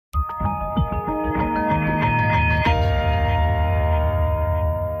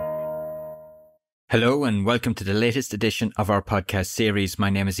Hello and welcome to the latest edition of our podcast series. My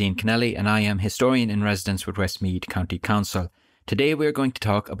name is Ian Kenneally and I am historian in residence with Westmeath County Council. Today we are going to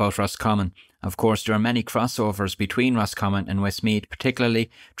talk about Roscommon. Of course, there are many crossovers between Roscommon and Westmeath,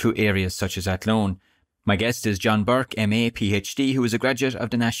 particularly through areas such as Athlone. My guest is John Burke MA PhD, who is a graduate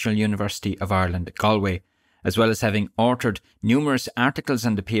of the National University of Ireland, Galway. As well as having authored numerous articles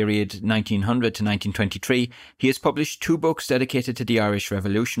on the period 1900 to 1923, he has published 2 books dedicated to the Irish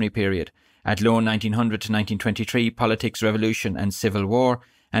Revolutionary period: Athlone 1900 to 1923, Politics, Revolution and Civil War,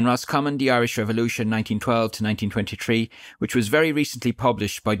 and Roscommon, the Irish Revolution 1912 to 1923, which was very recently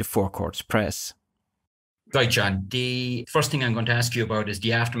published by the Four Courts Press. Right, John. The first thing I'm going to ask you about is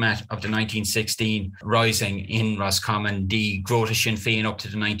the aftermath of the 1916 rising in Roscommon, the growth of Sinn Féin up to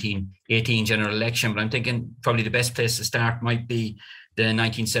the 1918 general election. But I'm thinking probably the best place to start might be the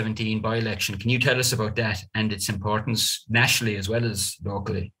 1917 by-election. Can you tell us about that and its importance nationally as well as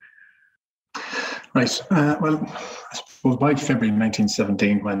locally? Right. Well, I suppose by February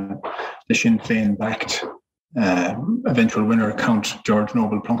 1917, when the Sinn Féin-backed eventual winner, Count George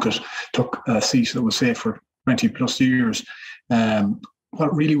Noble Plunkett, took a seat that was safe for 20 plus years,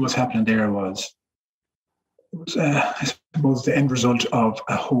 what really was happening there was I suppose, the end result of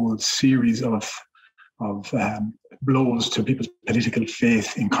a whole series of blows to people's political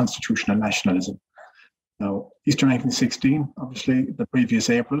faith in constitutional nationalism. Now, Easter 1916, obviously, the previous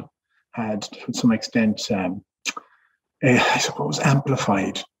April, had to some extent, I suppose,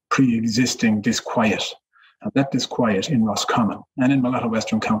 amplified pre-existing disquiet. And that disquiet in Roscommon and in a lot of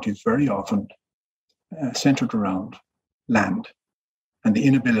Western counties very often centred around land and the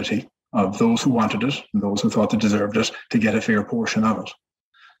inability of those who wanted it and those who thought they deserved it to get a fair portion of it.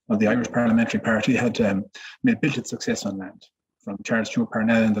 Now, the Irish Parliamentary Party had built its success on land. From Charles Stewart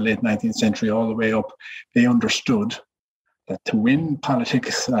Parnell in the late 19th century all the way up, they understood that to win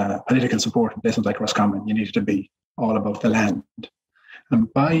political support in places like Roscommon, you needed to be all about the land.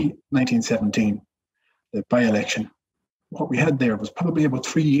 And by 1917, the by-election, what we had there was probably about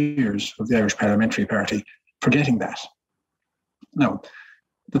 3 years of the Irish Parliamentary Party forgetting that. Now,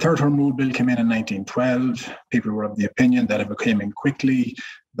 the Third Home Rule Bill came in 1912. People were of the opinion that if it came in quickly,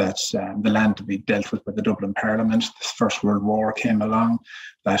 that the land to be dealt with by the Dublin Parliament. The First World War came along.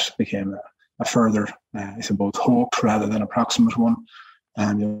 That became a further, I suppose, hoax rather than approximate one.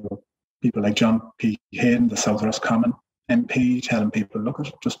 And people like John P. Hayden, the South Roscommon MP, telling people, look,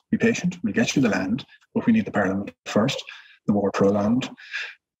 just be patient, we'll get you the land, but we need the Parliament first. The war prolonged.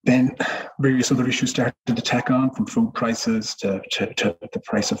 Then various other issues started to tack on, from food prices to the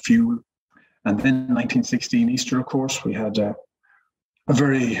price of fuel. And then 1916 Easter, of course, we had a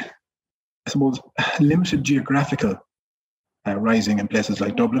very, I suppose, limited geographical rising in places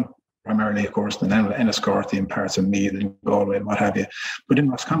like Dublin, primarily, of course, the Enniscorthy and parts of Meath and Galway and what have you. But in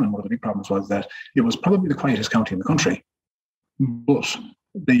Roscommon, one of the big problems was that it was probably the quietest county in the country. But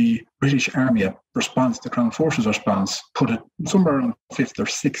the British Army response, the Crown Forces response, put it somewhere around 5th or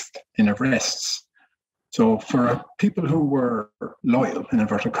 6th in arrests. So for people who were loyal, in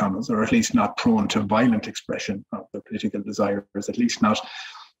inverted commas, or at least not prone to violent expression of their political desires, at least not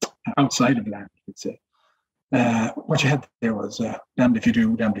outside of land, you'd say, what you had there was damned if you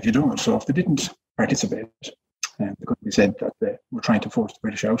do, damned if you don't. So if they didn't participate, it could be said that they were trying to force the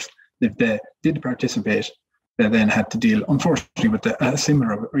British out. If they did participate, they then had to deal, unfortunately, with a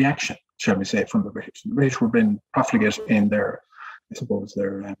similar reaction, shall we say, from the British. The British were being profligate in their, I suppose,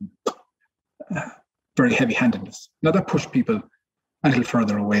 their very heavy-handedness. Now, that pushed people a little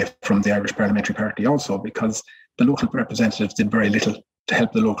further away from the Irish Parliamentary Party also, because the local representatives did very little to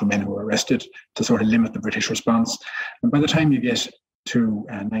help the local men who were arrested, to sort of limit the British response. And by the time you get to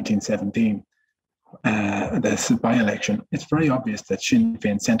 1917, the by-election, it's very obvious that Sinn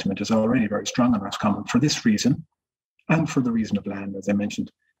Féin sentiment is already very strong in Roscommon for this reason, and for the reason of land, as I mentioned.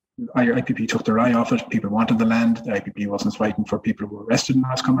 IPP took their eye off it. People wanted the land. The IPP wasn't fighting for people who were arrested in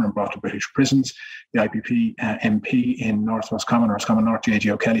Roscommon and brought to British prisons. The IPP MP in North Roscommon North,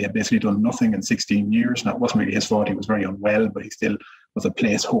 J.G. O'Kelly, had basically done nothing in 16 years. Now, it wasn't really his fault. He was very unwell, but he still was a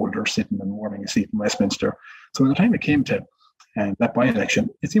placeholder sitting and warming a seat in Westminster. So by the time it came to that by-election,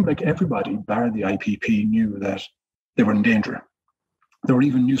 it seemed like everybody, bar the IPP, knew that they were in danger. There were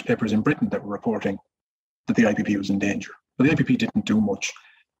even newspapers in Britain that were reporting that the IPP was in danger. But the IPP didn't do much.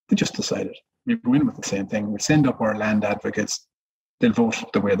 They just decided, we go in with the same thing. We send up our land advocates. They'll vote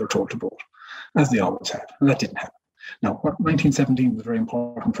the way they're told to vote, as they always have. And that didn't happen. Now, what 1917 was very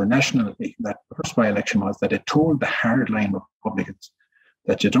important for nationally, that first by-election, was that it told the hardline Republicans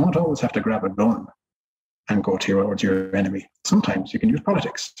that you don't always have to grab a gun and go towards your enemy. Sometimes you can use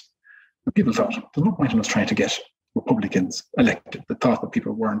politics. And people thought there's no point in us trying to get Republicans elected. They thought that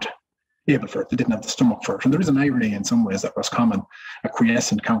people weren't able for it. They didn't have the stomach for it. And there is an irony in some ways that Roscommon, a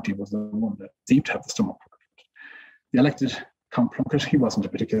quiescent county, was the one that seemed to have the stomach for it. The elected Count Plunkett, he wasn't a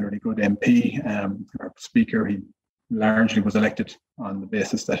particularly good MP or speaker. He largely was elected on the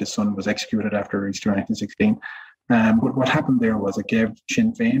basis that his son was executed after Easter 1916. But what happened there was it gave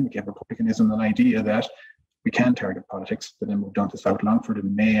Sinn Féin, it gave Republicanism an idea that we can target politics. They then moved on to South Longford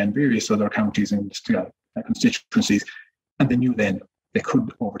and May and various other counties and constituencies. And they knew then they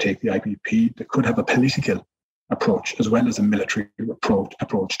could overtake the IPP. They could have a political approach as well as a military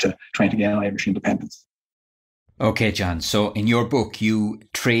approach to trying to gain Irish independence. Okay, John. So in your book, you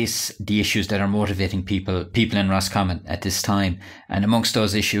trace the issues that are motivating people in Roscommon at this time. And amongst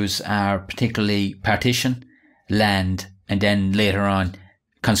those issues are particularly partition, land, and then later on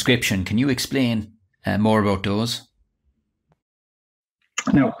conscription. Can you explain more about those?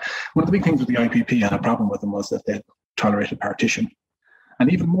 Now, one of the big things with the IPP and a problem with them was that they tolerated partition.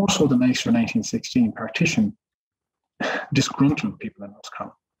 And even more so than Easter 1916, partition disgruntled people in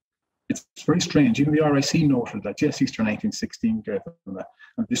Roscommon. It's very strange. Even the RIC noted that, yes, Easter 1916 gave them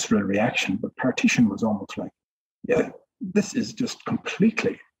a visceral reaction, but partition was almost like, yeah, this is just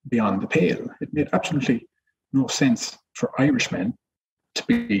completely beyond the pale. It made absolutely no sense for Irishmen to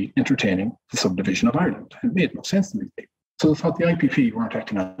be entertaining the subdivision of Ireland. It made no sense to these people. So they thought the IPP weren't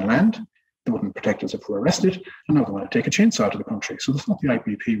acting on land, they wouldn't protect us if we were arrested, and now they want to take a chainsaw to the country. So they thought the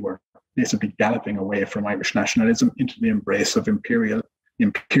IPP were basically galloping away from Irish nationalism into the embrace of imperial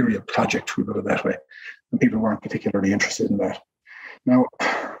project, we put it that way. And people weren't particularly interested in that. Now,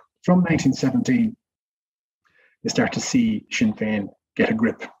 from 1917, you start to see Sinn Féin get a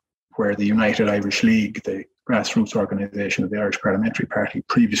grip where the United Irish League, the grassroots organisation of the Irish Parliamentary Party,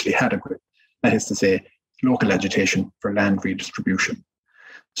 previously had a grip. That is to say, local agitation for land redistribution.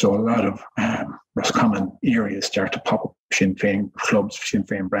 So a lot of Roscommon areas start to pop up Sinn Féin clubs, Sinn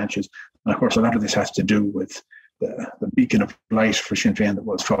Féin branches. And of course, a lot of this has to do with the beacon of light for Sinn Féin that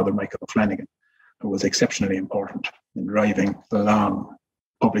was Father Michael Flanagan, who was exceptionally important in driving the long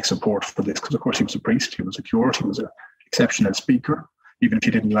public support for this. Because of course he was a priest, he was a curate, he was an exceptional speaker. Even if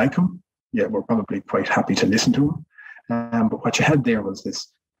you didn't like him, yeah, we're probably quite happy to listen to him. But what you had there was this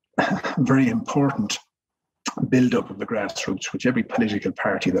very important build-up of the grassroots, which every political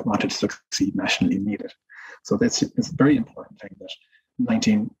party that wanted to succeed nationally needed. So it's a very important thing that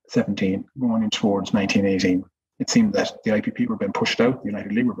 1917, going in towards 1918, it seemed that the IPP were being pushed out, the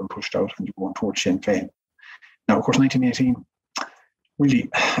United League were being pushed out, and going towards Sinn Féin. Now, of course, 1918, really,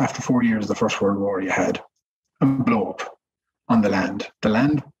 after 4 years of the First World War, you had a blow-up on the land. The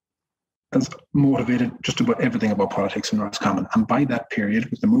land has motivated just about everything about politics in Roscommon. And by that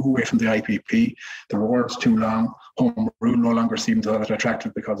period, with the move away from the IPP, the war was too long, home rule no longer seemed all that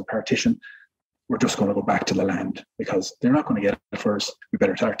attractive because of partition. We're just going to go back to the land because they're not going to get it first. We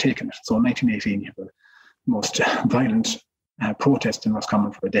better start taking it. So in 1918, you have the most violent protest in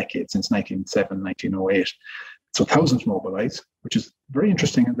Roscommon for a decade, since 1907, 1908. So thousands mobilised, which is very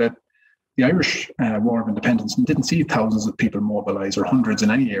interesting in that the Irish War of Independence didn't see thousands of people mobilise or hundreds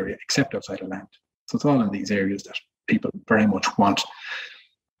in any area except outside of land. So it's all in these areas that people very much want.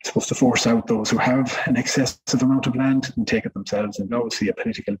 It's supposed to force out those who have an excessive amount of land and take it themselves, and always see a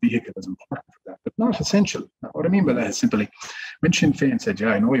political vehicle as important for that, but not essential. Now, what I mean by that is simply, when Sinn Féin said,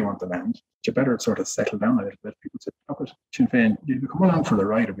 yeah, I know you want the land, but you better sort of settle down a little bit, people said, look, Sinn Féin, you come along for the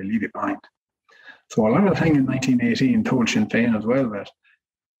ride or we'll leave you behind. So a lot of the thing in 1918 told Sinn Féin as well that,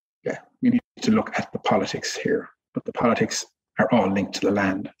 yeah, we need to look at the politics here, but the politics are all linked to the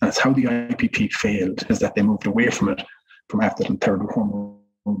land. And that's how the IPP failed, is that they moved away from it from after the Third Reform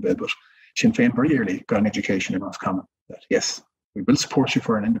Bill. But Sinn Féin very early got an education in Roscommon that, yes, we will support you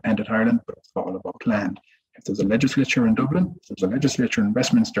for an independent Ireland, but it's all about land. If there's a legislature in Dublin, if there's a legislature in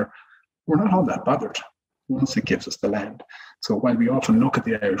Westminster, we're not all that bothered once it gives us the land. So while we often look at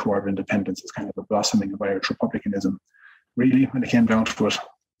the Irish War of Independence as kind of a blossoming of Irish republicanism, really, when it came down to it,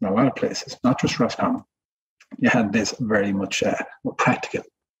 in a lot of places, not just Roscommon, you had this very much more practical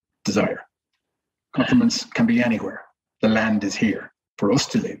desire. Governments can be anywhere. The land is here for us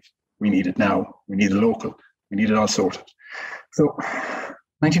to live. We need it now. We need it local. We need it all sorted. So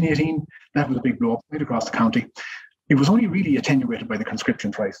 1918, that was a big blow up right across the county. It was only really attenuated by the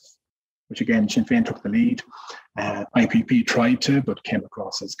conscription crisis, which again, Sinn Féin took the lead. IPP tried to, but came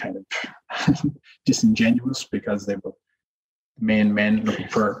across as kind of disingenuous because they were main men looking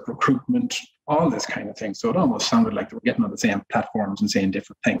for recruitment, all this kind of thing. So it almost sounded like they were getting on the same platforms and saying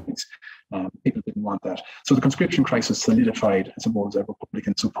different things. People didn't want that. So the conscription crisis solidified, I suppose, a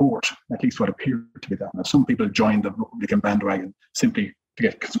Republican support, at least what appeared to be that. Now, some people joined the Republican bandwagon simply to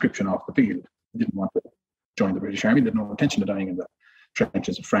get conscription off the field. They didn't want to join the British Army. They had no intention of dying in the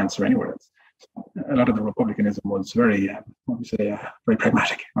trenches of France or anywhere else. A lot of the republicanism was very, very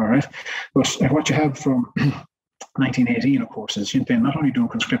pragmatic, all right? But what you have from 1918, of course, is Sinn Féin not only doing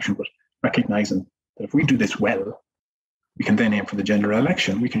conscription, but recognising that if we do this well, we can then aim for the general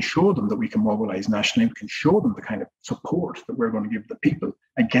election. We can show them that we can mobilise nationally. We can show them the kind of support that we're going to give the people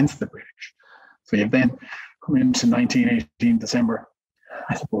against the British. So you've then come into 1918 December.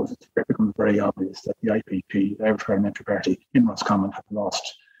 I suppose it becomes very obvious that the IPP, the Irish Parliamentary Party in Roscommon, have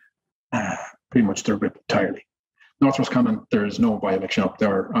lost pretty much their grip entirely. North Roscommon, there is no by-election up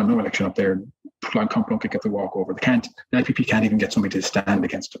there, or no election up there. Cloncampbell could get the walkover. The IPP can't even get somebody to stand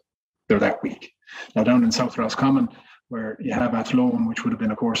against them. They're that weak. Now down in South Roscommon, where you have Athlone, which would have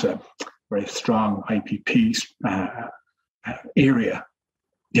been, of course, a very strong IPP area,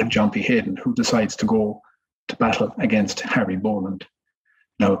 you have John P. Hayden, who decides to go to battle against Harry Boland.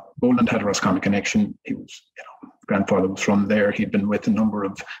 Now, Boland had a Roscommon connection. He was, grandfather was from there. He'd been with a number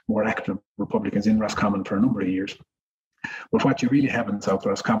of more active Republicans in Roscommon for a number of years. But what you really have in South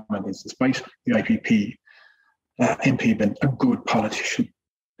Roscommon is, despite the IPP MP being a good politician,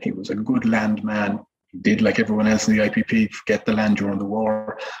 he was a good landman. He did, like everyone else in the IPP, get the land during the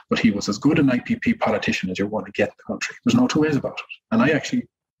war, but he was as good an IPP politician as you're going to get in the country. There's no two ways about it. And I actually,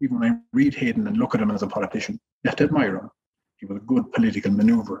 even when I read Hayden and look at him as a politician, you have to admire him. He was a good political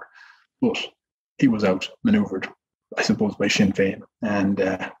manoeuvre, but he was outmanoeuvred, I suppose, by Sinn Féin. And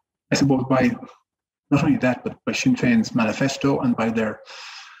I suppose by not only that, but by Sinn Féin's manifesto and by their,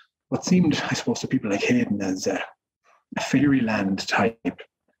 what seemed, I suppose, to people like Hayden as a fairyland type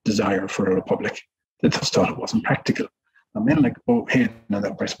desire for a republic. They just thought it wasn't practical. And men like both Hayden and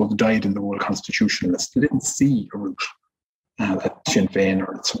that, I suppose, died in the world constitutionalists. They didn't see a route that Sinn Féin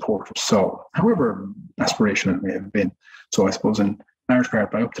or its supporters saw, however aspirational it may have been. So I suppose in large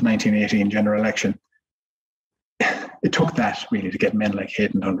part, by up to 1918 general election, it took that really to get men like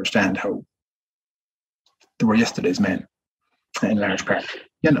Hayden to understand how they were yesterday's men, in large part.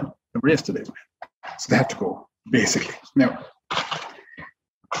 They were yesterday's men. So they had to go, basically. Now,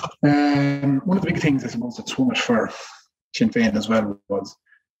 one of the big things, I suppose, that swung it for Sinn Féin as well was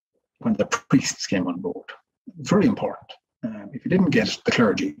when the priests came on board. It's very important. If you didn't get the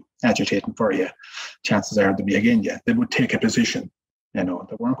clergy agitating for you, chances are they'd be against you. They would take a position, they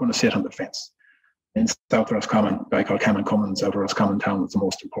weren't going to sit on the fence. In South Roscommon, a guy called Cameron Cummins out of Roscommon town was the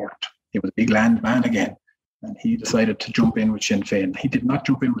most important. He was a big land man again, and he decided to jump in with Sinn Féin. He did not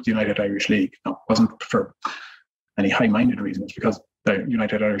jump in with the United Irish League. No, it wasn't for any high-minded reasons, because the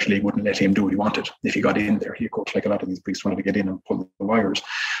United Irish League wouldn't let him do what he wanted. If he got in there, he, of course, like a lot of these priests, wanted to get in and pull the wires.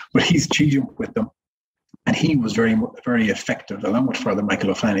 But he jumped with them. And he was very, very effective, along with Father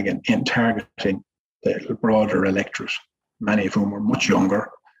Michael O'Flanagan, in targeting the broader electorate, many of whom were much younger,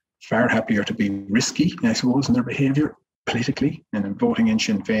 far happier to be risky, I suppose, in their behaviour politically and in voting in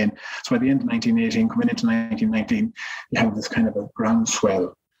Sinn Féin. So by the end of 1918, coming into 1919, you have this kind of a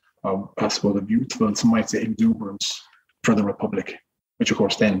groundswell of, I suppose, of youthful, some might say, exuberance for the Republic, which, of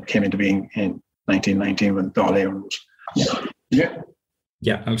course, then came into being in 1919 when Dáil Éireann was.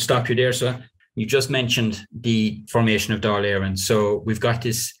 Yeah, I'll stop you there, sir. You just mentioned the formation of Dáil Éireann. So we've got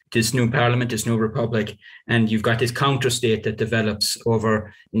this new parliament, this new republic, and you've got this counter-state that develops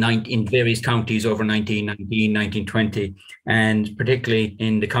in various counties over 1919, 1920, and particularly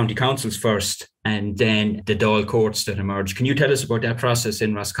in the county councils first, and then the Dáil courts that emerge. Can you tell us about that process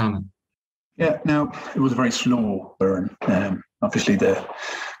in Roscommon? Yeah, now, it was a very slow burn. Obviously, the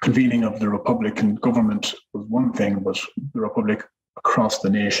convening of the Republican government was one thing, but the Republic across the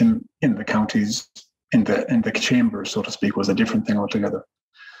nation, in the counties, in the chambers, so to speak, was a different thing altogether.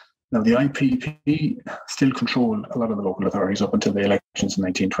 Now, the IPP still controlled a lot of the local authorities up until the elections in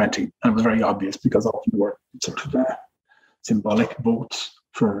 1920, and it was very obvious because often there were sort of symbolic votes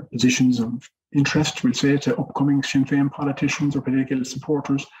for positions of interest, we'll say, to upcoming Sinn Féin politicians or political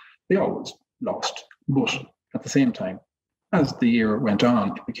supporters. They always lost, but at the same time, as the year went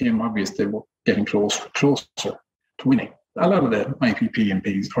on, it became obvious they were getting closer to winning. A lot of the IPP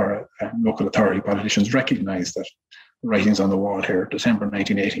MPs or local authority politicians recognised that the writings on the wall here, December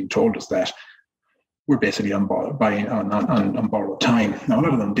 1918, told us that we're basically on borrowed time. Now, a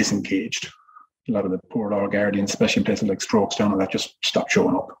lot of them disengaged. A lot of the poor law guardians, especially in places like Strokestown, and that just stopped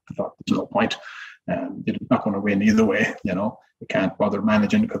showing up. I thought there's no point. You're not going to win either way. You can't bother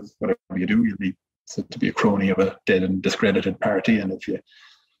managing, because whatever you do, you'll be said to be a crony of a dead and discredited party. And if you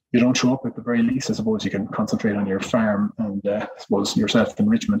don't show up at the very least, I suppose you can concentrate on your farm and I suppose your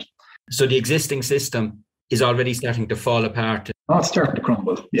self-enrichment. So the existing system is already starting to fall apart. Oh, it's starting to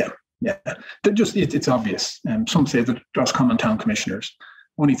crumble. Yeah. It's obvious. Some say that Roscommon town commissioners,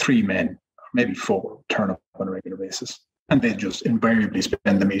 only 3 men, or maybe 4, turn up on a regular basis. And they just invariably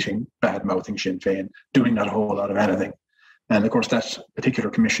spend the meeting bad-mouthing Sinn Féin, doing not a whole lot of anything. And of course, that particular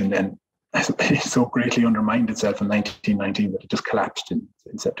commission then so greatly undermined itself in 1919 that it just collapsed in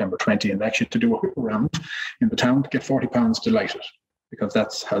September 20. And they actually had to do a whip around in the town to get £40 to light it, because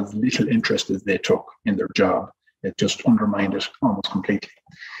that's how little interest as they took in their job. It just undermined it almost completely.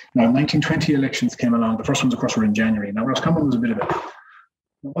 Now, 1920 elections came along. The first ones, of course, were in January. Now, Roscommon was there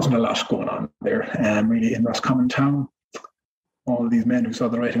wasn't a lot going on there, really, in Roscommon town. All these men who saw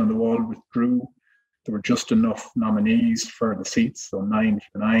the writing on the wall withdrew. There were just enough nominees for the seats, so 9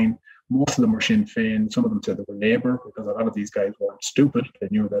 for 9. Most of them were Sinn Féin. Some of them said they were Labour, because a lot of these guys weren't stupid. They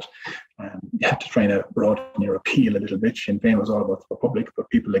knew that you had to try to broaden your appeal a little bit. Sinn Féin was all about the Republic, but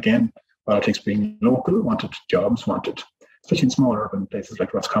people, again, politics being local, wanted jobs, especially in small urban places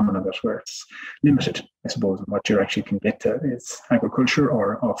like Roscommon and that, where it's limited, I suppose, in what you actually can get to. It's agriculture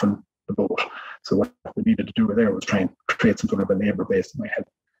or often the boat. So what we needed to do there was try and create some sort of a labour base that might help,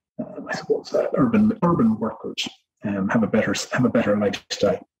 I suppose, urban workers have a better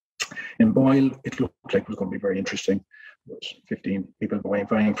lifestyle. In Boyle, it looked like it was going to be very interesting. There was 15 people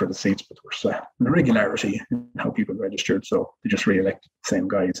vying for the seats, but there was an irregularity in how people registered, so they just re-elected the same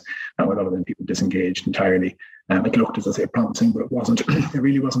guys. Now, a lot of them people disengaged entirely. It looked, as I say, promising, but it wasn't. It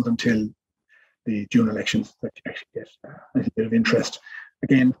really wasn't until the June elections that you actually get a little bit of interest.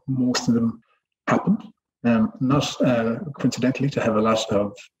 Again, most of them happened, not coincidentally, to have a lot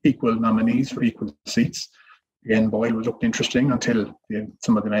of equal nominees for equal seats. Again, Boyle looked interesting until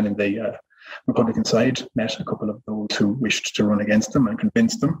some of the men in the Republican side met a couple of those who wished to run against them and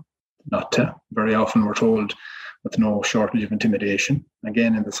convinced them not to. Very often we're told with no shortage of intimidation.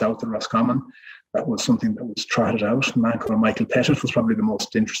 Again, in the south of Roscommon, that was something that was trotted out. A man called Michael Pettit was probably the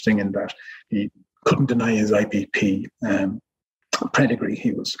most interesting in that he couldn't deny his IPP pedigree.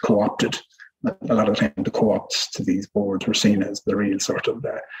 He was co-opted. A lot of the time the co-ops to these boards were seen as the real sort of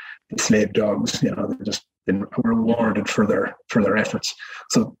the slave dogs. They just been rewarded for their efforts.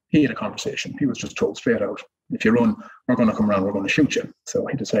 So he had a conversation. He was just told straight out, if you run, we're going to come around, we're going to shoot you. So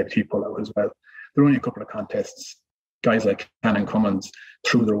he decided he'd pull out as well. There were only a couple of contests. Guys like Canon Cummins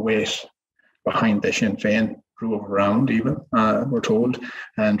threw their weight behind the Sinn Féin, drove around even, we're told,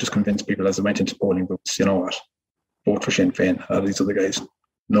 and just convinced people as they went into polling booths, you know what, vote for Sinn Féin. A lot of these other guys,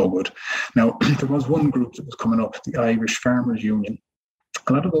 no good. Now, there was one group that was coming up, the Irish Farmers Union.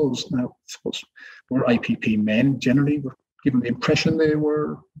 A lot of those, now, I suppose, were IPP men, generally were given the impression they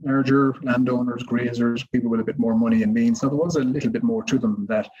were larger landowners, grazers, people with a bit more money and means. Now, there was a little bit more to them than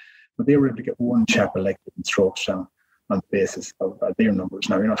that, but they were able to get one chap elected in Strokes Town on the basis of their numbers.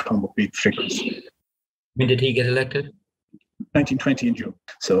 Now, you're not talking about big figures. When did he get elected? 1920 in June.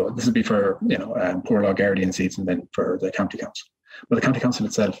 So this would be for, poor law guardian seats and then for the county council. But the county council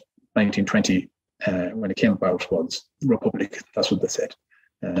itself, 1920, when it came about, was Republic. That's what they said.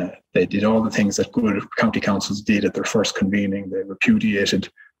 They did all the things that good county councils did at their first convening. They repudiated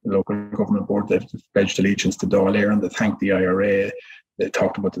the local government board. They pledged allegiance to Dáil Éireann. They thanked the IRA. They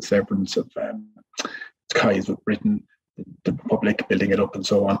talked about the severance of ties with Britain, the Republic, building it up and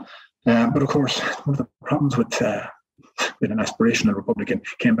so on. But of course, one of the problems with an aspirational Republican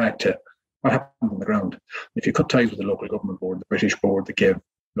came back to what happened on the ground. If you cut ties with the local government board, the British board that gave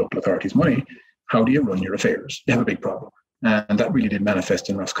local authorities money, how do you run your affairs? You have a big problem. And that really did manifest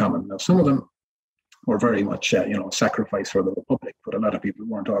in Roscommon. Now, some of them were very much, sacrifice for the Republic, but a lot of people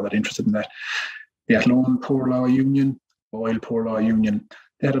weren't all that interested in that. The Athlone Poor Law Union, Boyle Poor Law Union,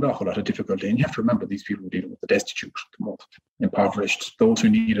 they had an awful lot of difficulty. And you have to remember, these people were dealing with the destitute, the most impoverished, those who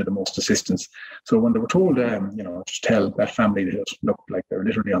needed the most assistance. So when they were told, just tell that family that looked like they're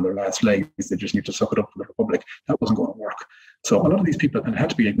literally on their last legs, they just need to suck it up for the Republic, that wasn't going to work. So a lot of these people, and it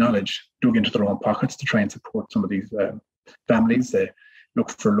had to be acknowledged, dug into their own pockets to try and support some of these families. They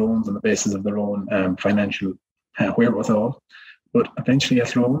looked for loans on the basis of their own financial wherewithal. But eventually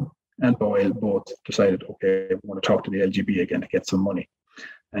Athlone and Boyle both decided, okay, we want to talk to the LGB again to get some money.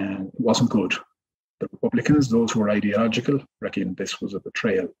 And it wasn't good. The Republicans, those who were ideological, reckoned this was a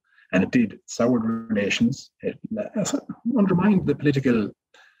betrayal. And it did. Soured relations. It undermined the political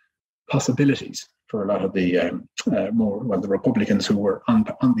possibilities for a lot of the the Republicans who were on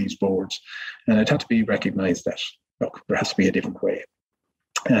these boards. And it had to be recognised that, look, there has to be a different way.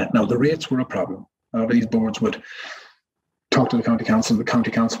 Now, the rates were a problem. These boards would talk to the county council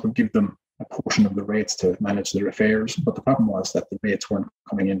would give them a portion of the rates to manage their affairs. But the problem was that the rates weren't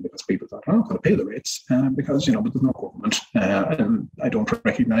coming in because people thought, I'm not going to pay the rates because, but there's no government. And I don't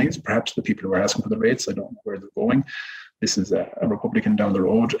recognize perhaps the people who are asking for the rates. I don't know where they're going. This is a Republican down the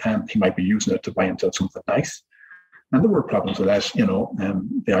road, and he might be using it to buy himself something nice. And there were problems with that.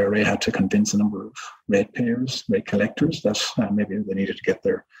 The IRA had to convince a number of rate collectors that maybe they needed to get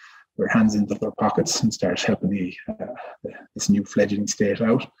their hands into their pockets and start helping this new fledgling state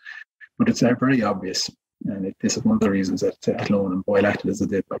out. But it's very obvious, and this is one of the reasons that Athlone and Boyle acted as they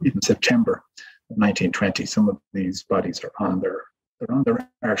did. But in September of 1920, some of these bodies are on their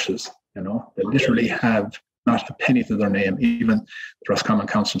arses. They literally have not a penny to their name. Even the Roscommon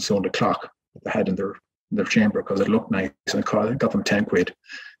Council sold a clock that they had in their chamber because it looked nice and it got them 10 quid.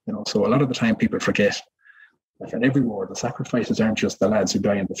 So a lot of the time people forget that in every war, the sacrifices aren't just the lads who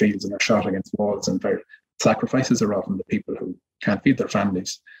die in the fields and are shot against walls and fire. Sacrifices are often the people who can't feed their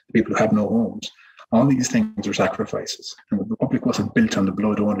families, the people who have no homes. All these things are sacrifices. And the Republic wasn't built on the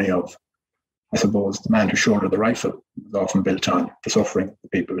blood only of, I suppose, the man who shouldered the rifle. It was often built on the suffering of the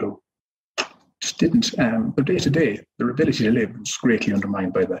people who just didn't. Their day-to-day, their ability to live was greatly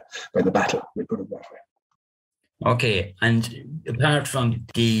undermined by the battle, we put it that way. Okay, and apart from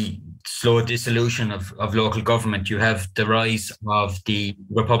the slow dissolution of local government, you have the rise of the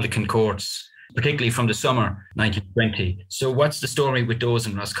Republican courts, particularly from the summer 1920. So what's the story with those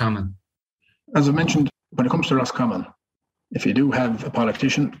in Roscommon? As I mentioned, when it comes to Roscommon, if you do have a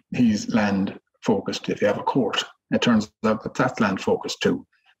politician, he's land focused. If you have a court, it turns out that that's land focused too.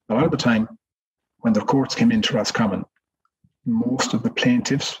 A lot of the time, when the courts came into Roscommon, most of the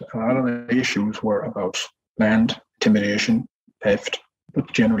plaintiffs, a lot of the issues were about land, intimidation, theft,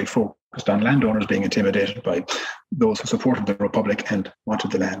 but generally focused on landowners being intimidated by those who supported the Republic and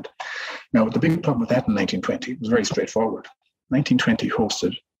wanted the land. Now, the big problem with that in 1920 was very straightforward. 1920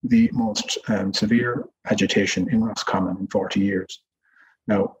 hosted the most severe agitation in Roscommon in 40 years.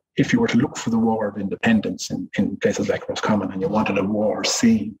 Now, if you were to look for the War of Independence in places like Roscommon and you wanted a war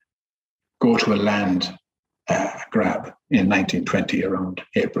scene, go to a land grab in 1920 around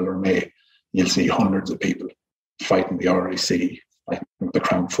April or May, you'll see hundreds of people fighting the RIC, fighting the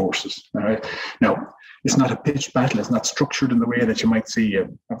Crown forces. All right. Now, it's not a pitched battle. It's not structured in the way that you might see,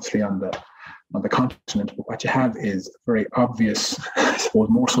 obviously, on the continent. But what you have is very obvious, I suppose,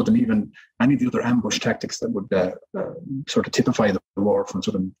 more so than even any of the other ambush tactics that would sort of typify the war from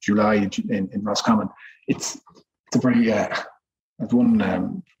sort of July in Roscommon. It's a very as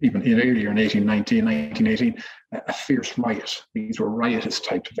one even earlier in 1819, 1918, a fierce riot. These were riotous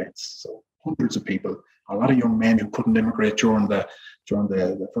type events. So hundreds of people, a lot of young men who couldn't immigrate during the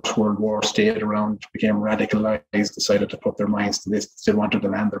First World War, stayed around, became radicalized, decided to put their minds to this, still wanted the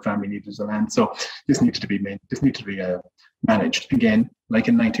land, their family needed the land. So this needs to be managed. Again, like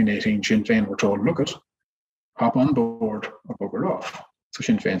in 1918, Sinn Féin were told, look it, hop on board or bugger off. So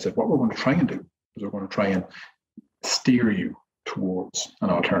Sinn Féin said, what we're going to try and do is we're going to try and steer you towards an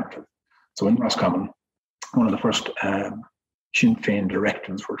alternative. So in Roscommon, one of the first Sinn Féin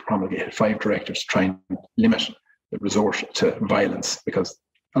directives were promulgated, 5 directives to try and limit the resort to violence, because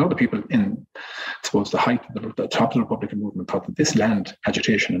a lot of people in, I suppose, the height of the top of the Republican movement thought that this land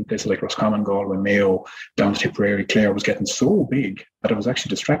agitation in places like Roscommon, Galway, Mayo, down to Tipperary, Clare was getting so big that it was actually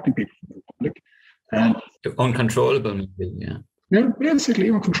distracting people from the Republic. And uncontrollable, maybe, yeah. Yeah, basically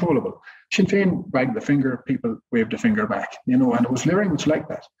uncontrollable. Sinn Féin wagged the finger, people waved the finger back, and it was very much like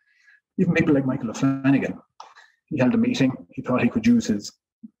that. Even people like Michael O'Flanagan, he held a meeting, he thought he could use his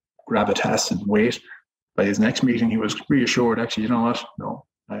gravitas and weight. By his next meeting, he was reassured, actually, you know what, no,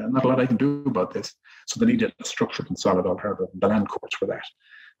 not a lot I can do about this. So they needed a structured and solid alternative, and the land courts for that.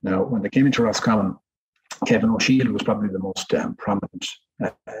 Now, when they came into Roscommon, Kevin O'Shiel was probably the most prominent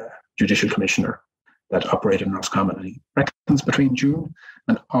judicial commissioner that operated in Roscommon. And he reckons between June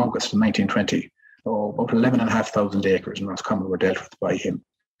and August of 1920, about 11,500 acres in Roscommon were dealt with by him.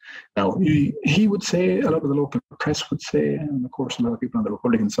 Now, he would say, a lot of the local press would say, and of course a lot of people on the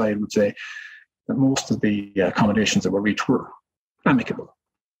Republican side would say, that most of the accommodations that were reached were amicable.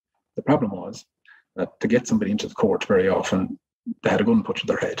 The problem was that to get somebody into the court, very often they had a gun put to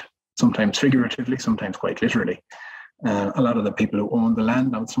their head, sometimes figuratively, sometimes quite literally. A lot of the people who owned the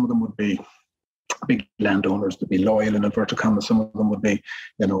land, now some of them would be big landowners, to be loyal in inverted commas, some of them would be,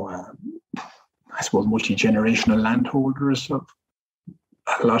 I suppose, multi-generational landholders of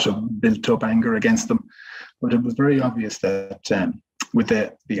a lot of built-up anger against them. But it was very obvious that with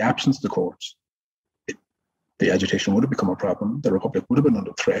the absence of the courts, the agitation would have become a problem. The Republic would have been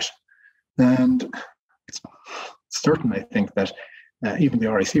under threat. And it's certain, I think, that Even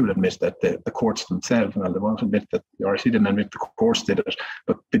the RIC will admit that the courts themselves, well, they won't admit that the RIC didn't admit the courts did it,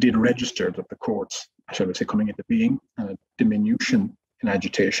 but they did register that the courts, shall we say, coming into being, and a diminution in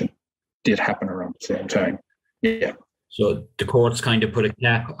agitation did happen around the same time. Yeah. So the courts kind of put a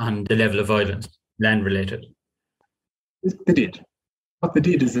cap on the level of violence, land-related. They did. What they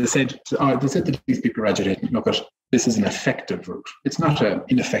did is they said that these people are agitating. Look, this is an effective route. It's not an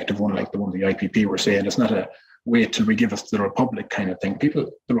ineffective one like the one the IPP were saying. It's not a wait till we give us the Republic kind of thing.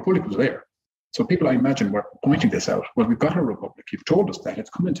 The Republic was there. So people, I imagine, were pointing this out. Well, we've got a Republic. You've told us that. It's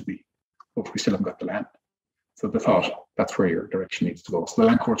coming to be. But we still haven't got the land. So they thought that's where your direction needs to go. So the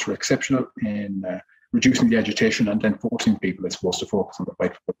land courts were exceptional in reducing the agitation and then forcing people, I suppose, to focus on the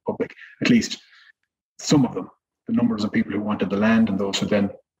fight for the Republic. At least some of them. The numbers of people who wanted the land and those who then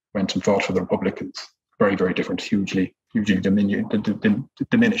went and fought for the Republic is very, very different, hugely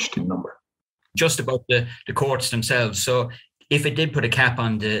diminished in number. Just about the courts themselves. So if it did put a cap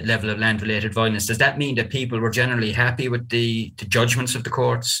on the level of land-related violence, does that mean that people were generally happy with the judgments of the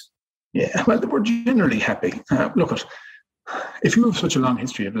courts? Yeah, well, they were generally happy. Look, if you have such a long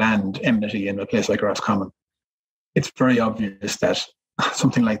history of land enmity in a place like Roscommon, it's very obvious that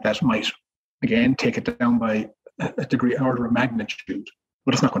something like that might, again, take it down by a degree, an order of magnitude,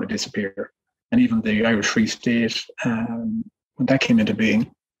 but it's not going to disappear. And even the Irish Free State, when that came into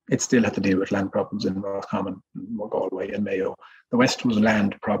being, it still had to deal with land problems in Roscommon, Galway and Mayo. The West was a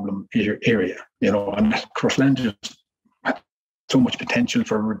land problem area, and of course land just had so much potential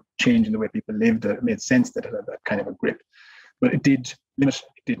for changing the way people lived that it made sense that it had that kind of a grip. But it did limit,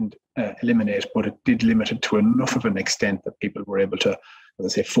 it didn't eliminate, but it did limit it to enough of an extent that people were able to, as I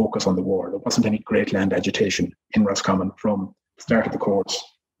say, focus on the war. There wasn't any great land agitation in Roscommon from the start of the courts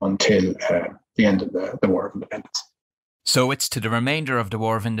until the end of the War of Independence. So it's to the remainder of the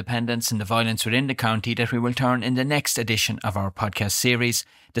War of Independence and the violence within the county that we will turn in the next edition of our podcast series,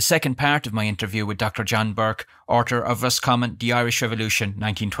 the second part of my interview with Dr John Burke, author of Roscommon, The Irish Revolution,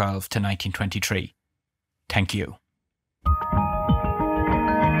 1912 to 1923. Thank you.